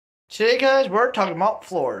Today, guys, we're talking about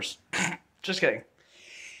floors. Just kidding.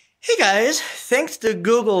 Hey, guys, thanks to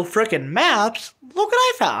Google frickin' Maps, look what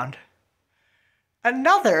I found. An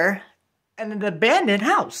abandoned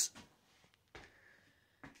house.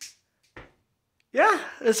 Yeah,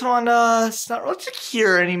 this one, it's not really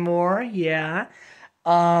secure anymore, yeah.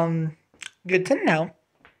 Good to know.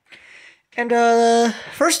 And,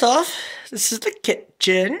 first off, this is the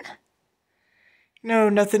kitchen. No,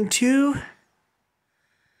 nothing too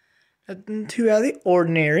out of the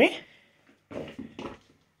ordinary.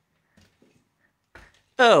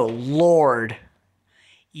 Oh, Lord.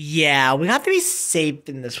 Yeah, we have to be safe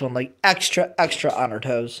in this one, like extra on our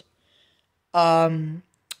toes.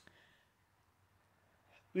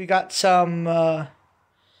 We got some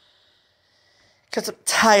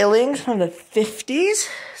tiling from the 50s. Is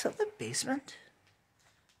that the basement?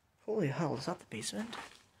 Holy hell, is that the basement?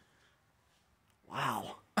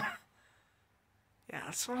 Wow. Yeah,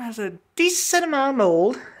 this one has a decent amount of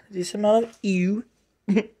mold, a decent amount of ew.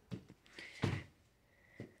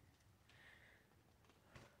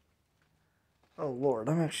 Oh Lord,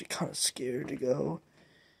 I'm actually kind of scared to go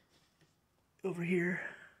over here.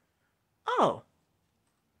 Oh,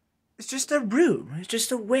 it's just a room. It's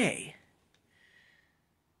just a way.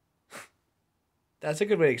 That's a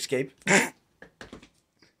good way to escape. Oh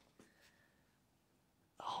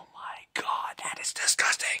my God, that is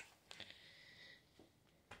disgusting.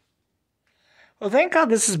 Well, thank God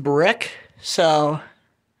this is brick, so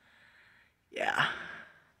yeah.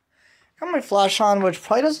 Got my flash on, which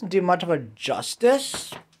probably doesn't do much of a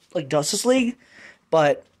justice, like Justice League,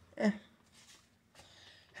 but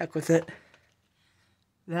heck with it.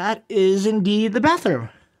 That is indeed the bathroom.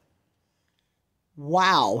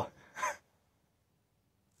 Wow.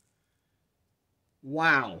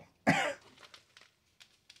 Wow.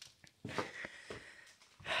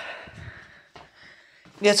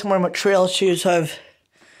 Yes, I'm wearing my trail shoes, so I have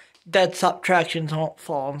dead stop traction, so I don't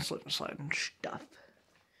fall and slip and slide and stuff.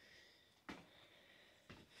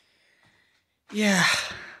 Yeah,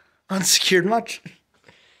 unsecured much.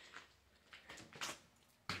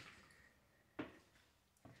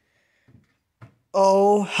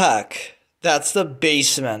 Oh, heck. That's the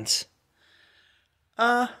basement.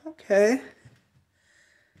 Okay.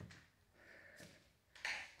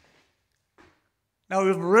 Now we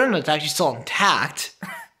have a room that's actually still intact.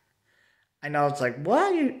 I know it's like,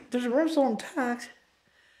 what? There's a room still intact?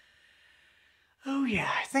 Oh yeah,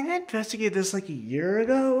 I think I investigated this like a year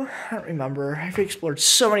ago. I don't remember. I've explored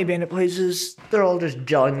so many abandoned places. They're all just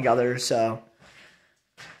gelling together, so.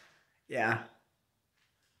 Yeah.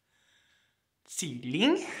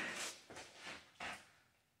 Ceiling.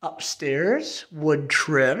 Upstairs. Wood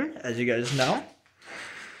trim, as you guys know.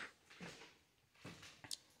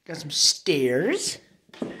 Got some stairs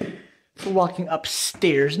for walking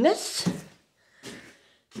upstairsness.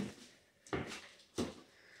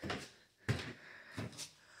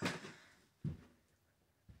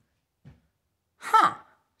 Huh.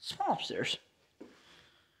 Small upstairs.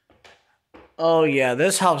 Oh yeah,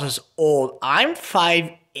 this house is old. I'm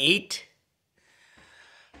 5'8".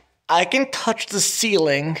 I can touch the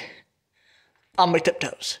ceiling on my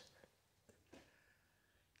tiptoes.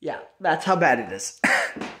 Yeah, that's how bad it is.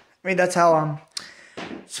 I mean, that's how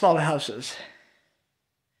small the house is.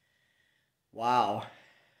 Wow.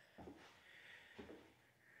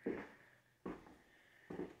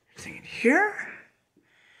 Anything in here?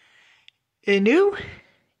 Inu.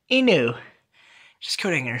 Just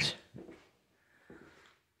coat hangers.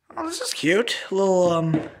 Oh, this is cute. A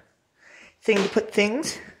little thing to put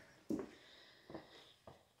things.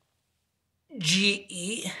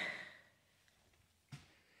 GE.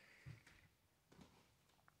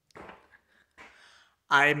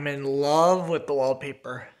 I'm in love with the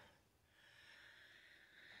wallpaper.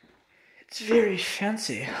 It's very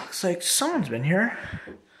fancy. Looks like someone's been here.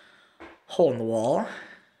 Hole in the wall.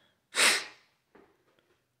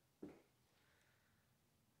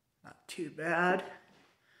 Not too bad.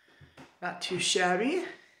 Not too shabby.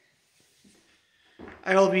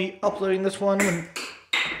 I will be uploading this one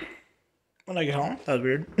when I get home. That was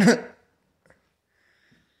weird.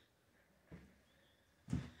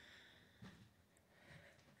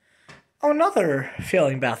 Oh, another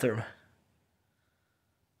failing bathroom.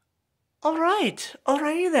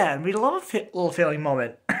 Alrighty then. We love a little failing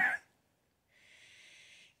moment.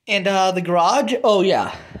 And the garage, oh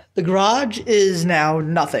yeah. The garage is now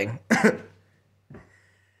nothing.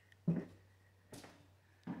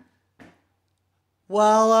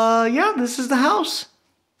 Well, yeah, this is the house.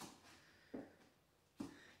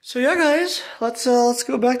 So yeah, guys, let's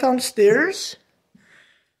go back downstairs.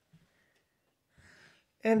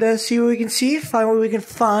 and see what we can see, find what we can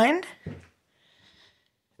find.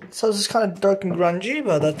 So this is kind of dark and grungy,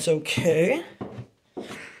 but that's okay.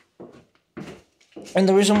 And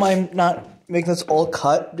the reason why I'm not making this all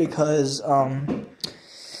cut, because I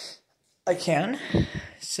can.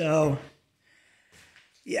 So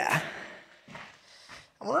yeah.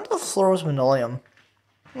 I wonder if the floor was linoleum.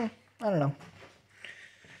 I don't know.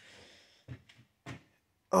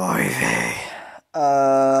 Oy vey.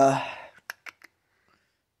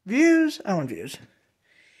 Views? I want views.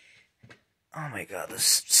 Oh my god,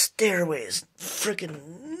 this stairway is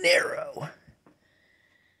freaking narrow.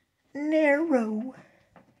 Narrow.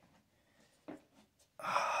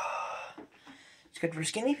 It's good for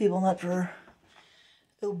skinny people, not for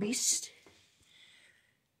obese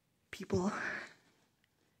people.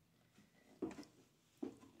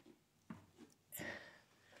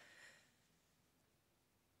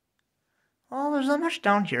 Oh, there's not much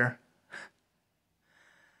down here.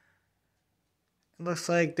 It looks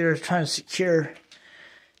like they're trying to secure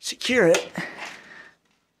it.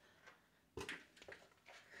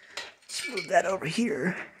 Let's move that over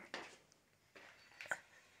here.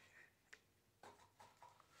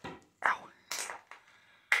 Ow.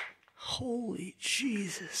 Holy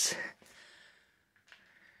Jesus.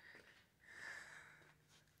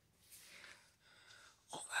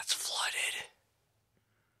 Oh, that's flooded.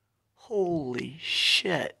 Holy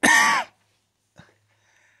shit.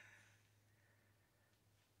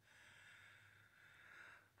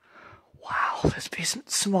 Wow, this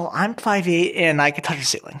basement's small. I'm 5'8" and I can touch the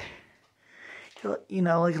ceiling. You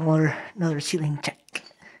know, like another ceiling check.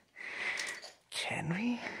 Can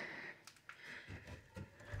we?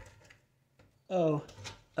 Oh.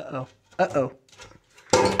 Uh-oh. Uh-oh.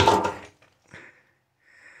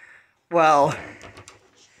 Well.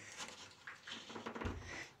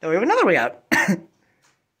 Now we have another way out.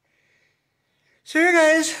 So here,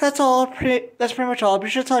 guys, that's all. That's pretty much all. Be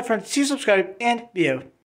sure to tell your friends to subscribe and view.